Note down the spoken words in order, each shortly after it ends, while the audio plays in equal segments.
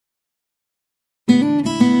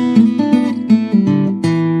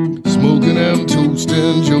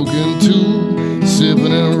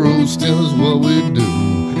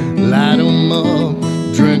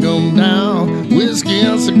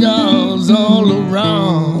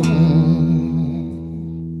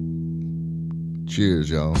Cheers,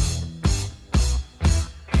 y'all.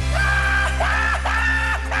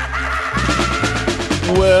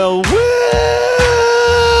 Well.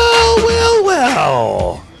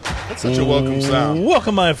 That's such a welcome sound.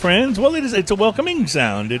 Welcome, my friends. Well, it's a welcoming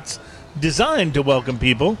sound. It's designed to welcome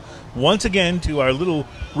people once again to our little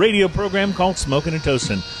radio program called Smokin' and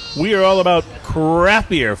Toastin'. We are all about craft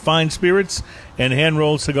beer, fine spirits, and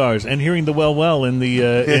hand-rolled cigars. And hearing the well in the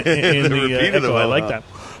echo. I like that.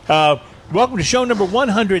 Welcome to show number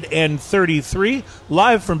 133,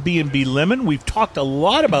 live from B&B Lemon. We've talked a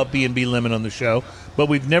lot about B&B Lemon on the show, but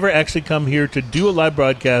we've never actually come here to do a live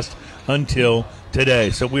broadcast until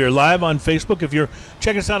today. So we are live on Facebook. If you're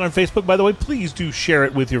checking us out on Facebook, by the way, please do share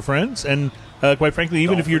it with your friends. And quite frankly,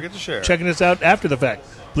 even if you're checking us out after the fact,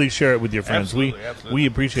 please share it with your friends. Absolutely. We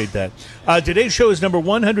appreciate that. Today's show is number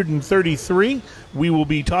 133. We will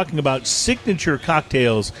be talking about signature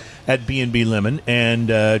cocktails at B&B Lemon, and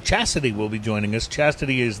Chastity will be joining us.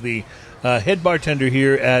 Chastity is the head bartender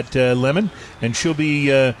here at Lemon, and she'll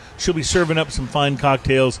be serving up some fine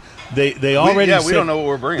cocktails. They already we don't know what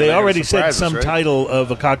we're bringing. They already said some right? title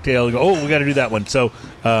of a cocktail. Oh, we got to do that one. So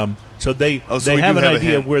they have an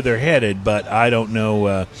idea of where they're headed, but I don't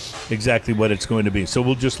know exactly what it's going to be. So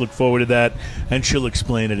we'll just look forward to that, and she'll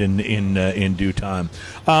explain it in due time.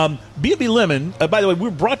 B&B Lemon, by the way, we're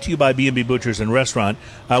brought to you by B&B Butchers and Restaurant.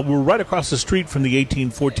 We're right across the street from the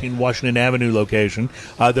 1814 Washington Avenue location.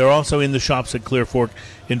 They're also in the shops at Clear Fork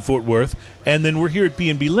in Fort Worth. And then we're here at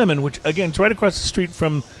B&B Lemon, which, again, is right across the street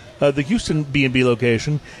from the Houston B&B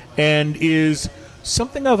location, and is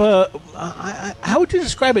something of a how would you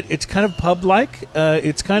describe it? It's kind of pub-like.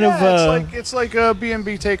 It's kind of it's like a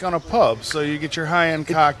B&B take on a pub. So you get your high-end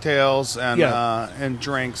cocktails and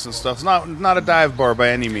drinks and stuff. It's not a dive bar by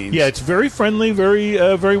any means. Yeah, it's very friendly, very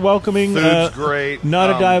very welcoming. Food's great.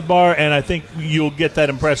 Not a dive bar, and I think you'll get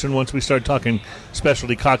that impression once we start talking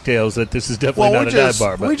specialty cocktails that this is definitely not a dive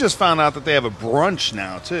bar. But we just found out that they have a brunch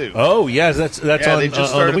now too. Oh yes, that's on, they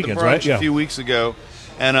just started on the weekends, the brunch right? Yeah. a few weeks ago.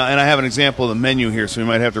 And I have an example of the menu here, so we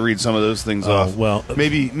might have to read some of those things off. Well,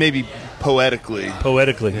 maybe poetically.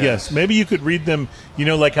 Poetically, yes. Maybe you could read them. You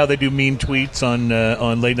know, like how they do mean tweets on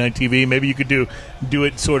late night TV. Maybe you could do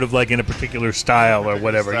it sort of like in a particular style or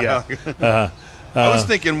whatever. Yeah. I was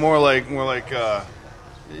thinking more like more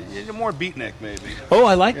beatnik maybe. Oh,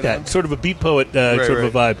 I like that sort of a beat poet sort of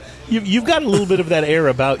a vibe. You've got a little bit of that air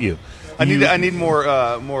about you. I need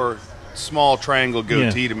more small triangle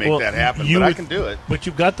goatee to make that happen, but I can do it. But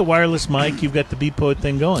you've got the wireless mic, you've got the beat poet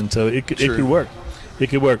thing going, so it could work. It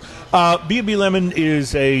could work. B&B Lemon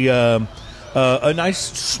is a nice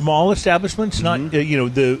small establishment. It's not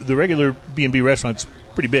the regular B&B restaurant's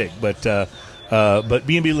pretty big, but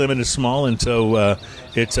B&B Lemon is small, and so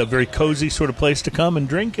it's a very cozy sort of place to come and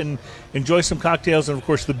drink and enjoy some cocktails, and of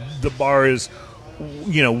course the bar is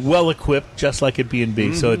well equipped, just like at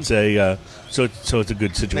B&B. So it's a so it's a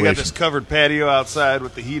good situation. They got this covered patio outside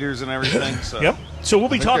with the heaters and everything. So. Yep. So we'll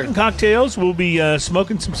be talking cocktails. We'll be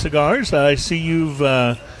smoking some cigars. I see you've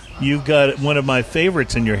got one of my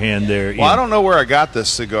favorites in your hand there. Well, I don't know where I got this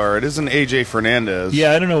cigar. It isn't A.J. Fernandez.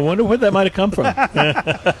 Yeah, I don't know. I wonder where that might have come from.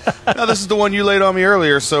 No, this is the one you laid on me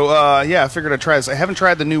earlier. So I figured I'd try this. I haven't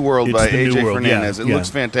tried the New World by A.J. Fernandez. Yeah, it looks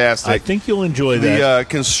fantastic. I think you'll enjoy that. The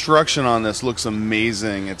construction on this looks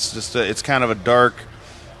amazing. It's just it's kind of a dark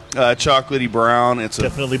chocolatey brown. It's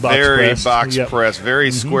definitely very box press,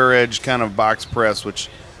 very square edge kind of box press, which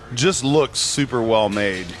just looks super well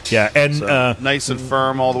made. Yeah, and nice and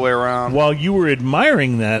firm all the way around. While you were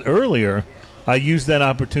admiring that earlier, I used that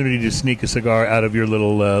opportunity to sneak a cigar out of your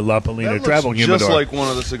little La Palina travel humidor. Just like one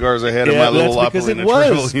of the cigars I had in my little La Palina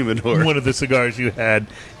travel humidor. One of the cigars you had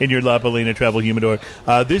in your La Palina travel humidor.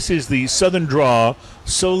 This is the Southern Draw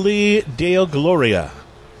Soli Deo Gloria.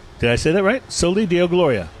 Did I say that right? Soli Deo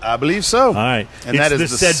Gloria. I believe so. All right. And that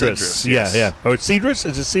is the Cedrus. Yes. Yeah. Or Cedrus?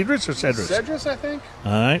 Is it Cedrus or Cedrus? Cedrus, I think.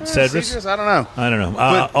 All right. Cedrus. Cedrus, I don't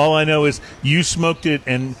know. All I know is you smoked it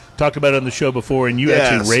and talked about it on the show before, and you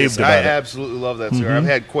actually raved about it. I absolutely love that cigar. I've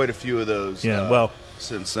had quite a few of those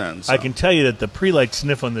since then. So. I can tell you that the pre-light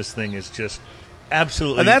sniff on this thing is just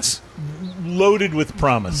absolutely, and that's loaded with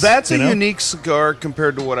promise. That's a unique cigar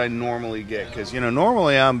compared to what I normally get, because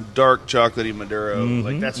normally I'm dark chocolatey Maduro.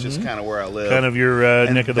 Like that's just kind of where I live. Kind of your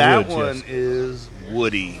neck of the woods. That one is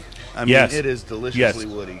woody. I mean, it is deliciously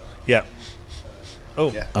woody. Yeah.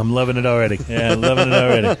 Oh, yeah. I'm loving it already. Yeah, I'm loving it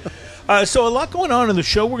already. So a lot going on in the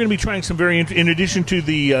show. We're going to be trying some in addition to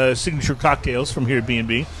the signature cocktails from here at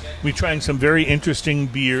B&B, we're trying some very interesting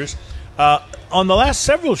beers. On the last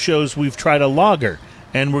several shows, we've tried a lager,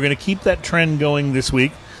 and we're going to keep that trend going this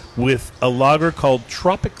week. with a lager called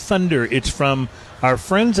Tropic Thunder. It's from our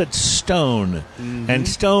friends at Stone. And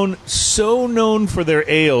Stone, so known for their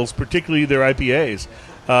ales, particularly their IPAs.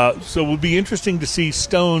 So it would be interesting to see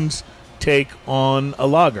Stone's take on a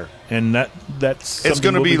lager. And that's it's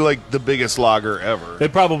going to be like the biggest lager ever.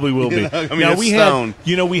 It probably will be. I mean, now, it's Stone.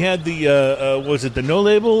 We had the was it the No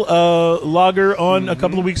Label lager on a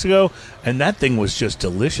couple of weeks ago, and that thing was just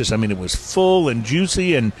delicious. I mean, it was full and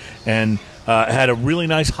juicy and had a really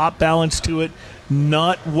nice hop balance to it.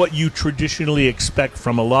 Not what you traditionally expect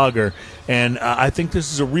from a lager, and I think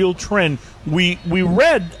this is a real trend. We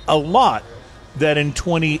read a lot that in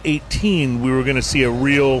 2018 we were going to see a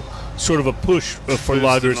real sort of a push for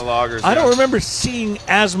lagers. I don't remember seeing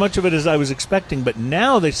as much of it as I was expecting, but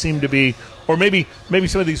now they seem to be, or maybe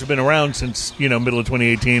some of these have been around since middle of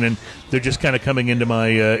 2018, and they're just kind of coming into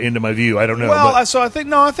my view. I don't know. Well, so I think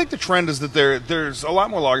the trend is that there's a lot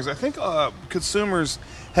more lagers. I think consumers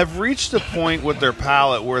have reached a point with their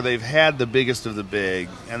palate where they've had the biggest of the big,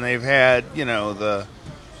 and they've had the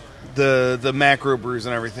macro brews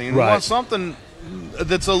and everything, and want something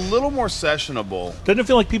that's a little more sessionable. Doesn't it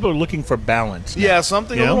feel like people are looking for balance now? Yeah,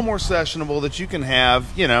 something a little more sessionable that you can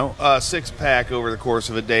have, a 6-pack over the course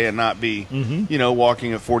of a day and not be,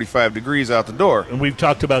 walking at 45 degrees out the door. And we've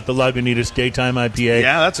talked about the Lagunitas Daytime IPA.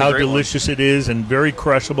 Yeah, that's a how great delicious it is and very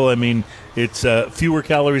crushable. I mean, it's fewer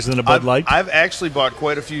calories than a Bud Light. I've actually bought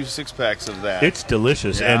quite a few 6-packs of that. It's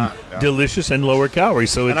delicious delicious and lower calories.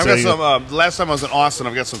 So and it's I've got some. Last time I was in Austin,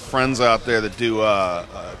 I've got some friends out there that do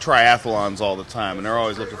triathlons all the time, and they're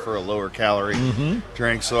always looking for a lower calorie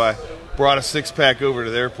drink. So I brought a 6-pack over to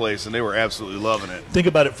their place, and they were absolutely loving it. Think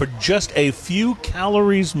about it, for just a few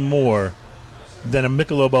calories more than a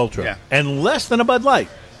Michelob Ultra and less than a Bud Light,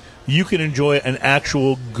 you can enjoy an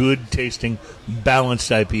actual good-tasting, balanced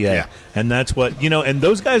IPA. Yeah. And that's what, and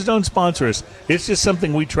those guys don't sponsor us. It's just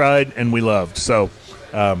something we tried and we loved. So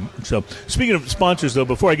speaking of sponsors, though,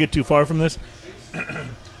 before I get too far from this,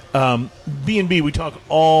 B&B, we talk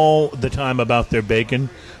all the time about their bacon.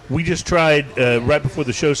 We just tried, right before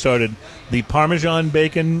the show started, the Parmesan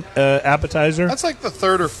bacon appetizer. That's like the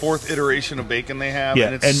third or fourth iteration of bacon they have.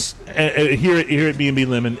 Yeah, and here at B&B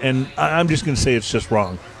Lemon, and I'm just going to say it's just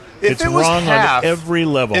wrong. It's wrong on every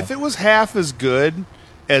level. If it was half as good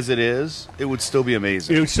as it is, it would still be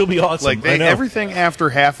amazing. It would still be awesome. Like everything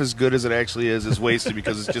after half as good as it actually is wasted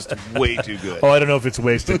because it's just way too good. Oh, I don't know if it's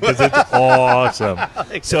wasted because it's awesome.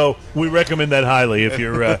 So we recommend that highly if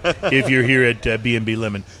you're here at B&B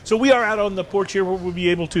Lemon. So we are out on the porch here where we'll be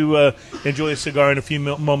able to enjoy a cigar in a few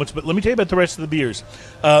moments. But let me tell you about the rest of the beers.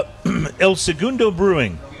 El Segundo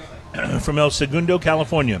Brewing from El Segundo,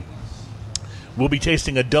 California. We'll be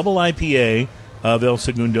tasting a double IPA of El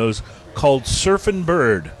Segundo's called Surfin'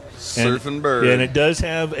 Bird. Surfin' Bird. And it does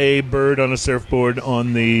have a bird on a surfboard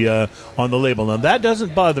on the label. Now, that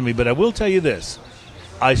doesn't bother me, but I will tell you this.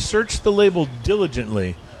 I searched the label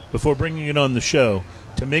diligently before bringing it on the show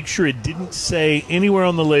to make sure it didn't say anywhere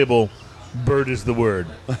on the label, bird is the word.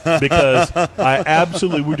 Because I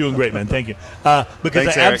absolutely, we're doing great, man. Thank you. Because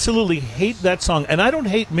Thanks, I Eric. absolutely hate that song. And I don't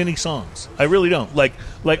hate many songs. I really don't. Like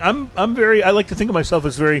I'm very, I like to think of myself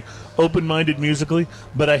as very open-minded musically,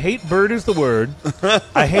 but I hate bird is the word.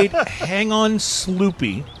 I hate Hang On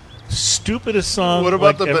Sloopy. Stupidest song. What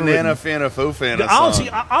about the ever Banana written. Fana Fofana song?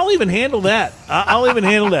 I'll even handle that. I'll even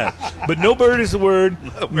handle that. But no bird is the word.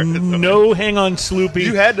 No Hang On Sloopy.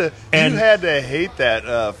 You had to hate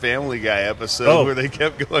that Family Guy episode where they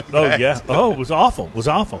kept going back. Oh, yeah. Oh, it was awful. It was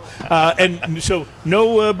awful. And so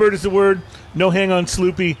no bird is the word, no Hang On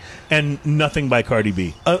Sloopy, and nothing by Cardi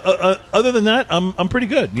B. Other than that, I'm pretty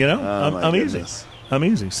good, I'm easy. I'm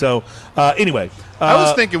easy. So, anyway. I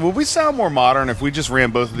was thinking, would we sound more modern if we just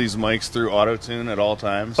ran both of these mics through auto-tune at all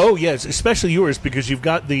times? Oh, yes, especially yours, because you've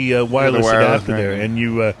got the wireless adapter there, and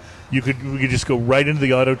we could just go right into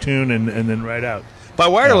the auto-tune and then right out. By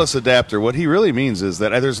wireless adapter, what he really means is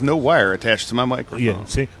that there's no wire attached to my microphone. Yeah,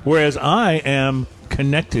 see? Whereas I am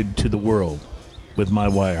connected to the world with my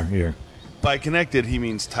wire here. By connected, he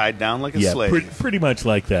means tied down like a slave. Pretty much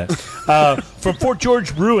like that. From Fort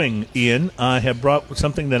George Brewing, Ian, I have brought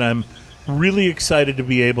something that I'm really excited to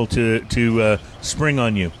be able to spring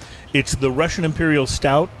on you. It's the Russian Imperial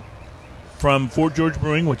Stout from Fort George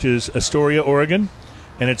Brewing, which is Astoria, Oregon,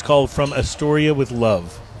 and it's called From Astoria with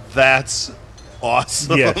Love. That's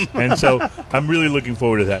awesome. Yes, and so I'm really looking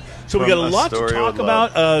forward to that. So we got a lot to talk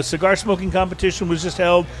about. Cigar smoking competition was just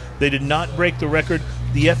held. They did not break the record.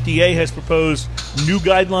 The FDA has proposed new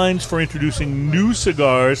guidelines for introducing new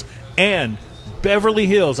cigars, and Beverly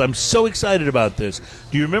Hills. I'm so excited about this.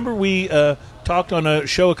 Do you remember we talked talked on a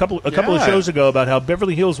show a couple of Yeah. shows ago about how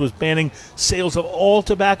Beverly Hills was banning sales of all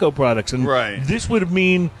tobacco products, and Right. this would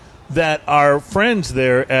mean that our friends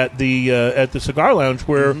there at the Cigar Lounge,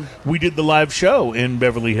 where we did the live show in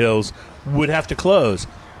Beverly Hills, would have to close.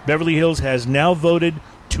 Beverly Hills has now voted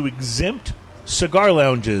to exempt cigar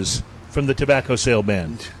lounges from the tobacco sale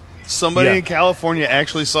ban. Somebody Yeah. in California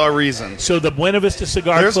actually saw reason. So the Buena Vista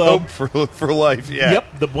Cigar There's Club. hope for life. Yeah.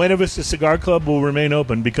 Yep, the Buena Vista Cigar Club will remain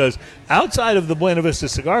open because outside of the Buena Vista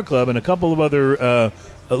Cigar Club and a couple of other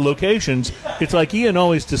locations, it's like Ian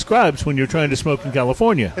always describes when you're trying to smoke in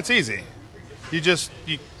California. It's easy. You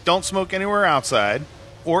don't smoke anywhere outside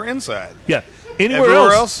or inside. Yeah, anywhere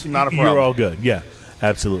Everywhere else, not a problem. You're all good. Yeah,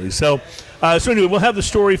 absolutely. So anyway, we'll have the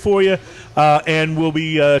story for you, and we'll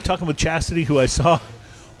be talking with Chastity, who I saw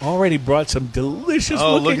already brought some delicious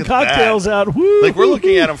Look looking at cocktails that. out. Woo, Like, we're woo,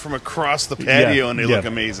 looking woo. at them from across the patio, Yeah, and they yeah. look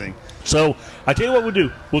amazing. So I tell you what we'll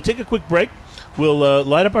do. We'll take a quick break. We'll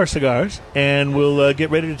light up our cigars, and we'll get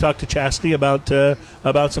ready to talk to Chastity about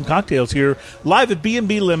some cocktails here live at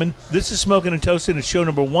B&B Lemon. This is Smoking and Toasting. It's show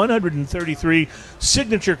number 133,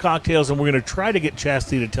 signature cocktails, and we're going to try to get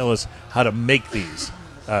Chastity to tell us how to make these.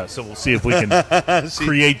 So we'll see if we can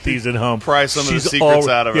create these at home. Pry some of the secrets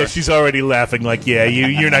out of her. Yeah, she's already laughing like, yeah,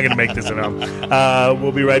 you're not going to make this at home.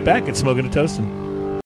 We'll be right back at Smoking and Toasting.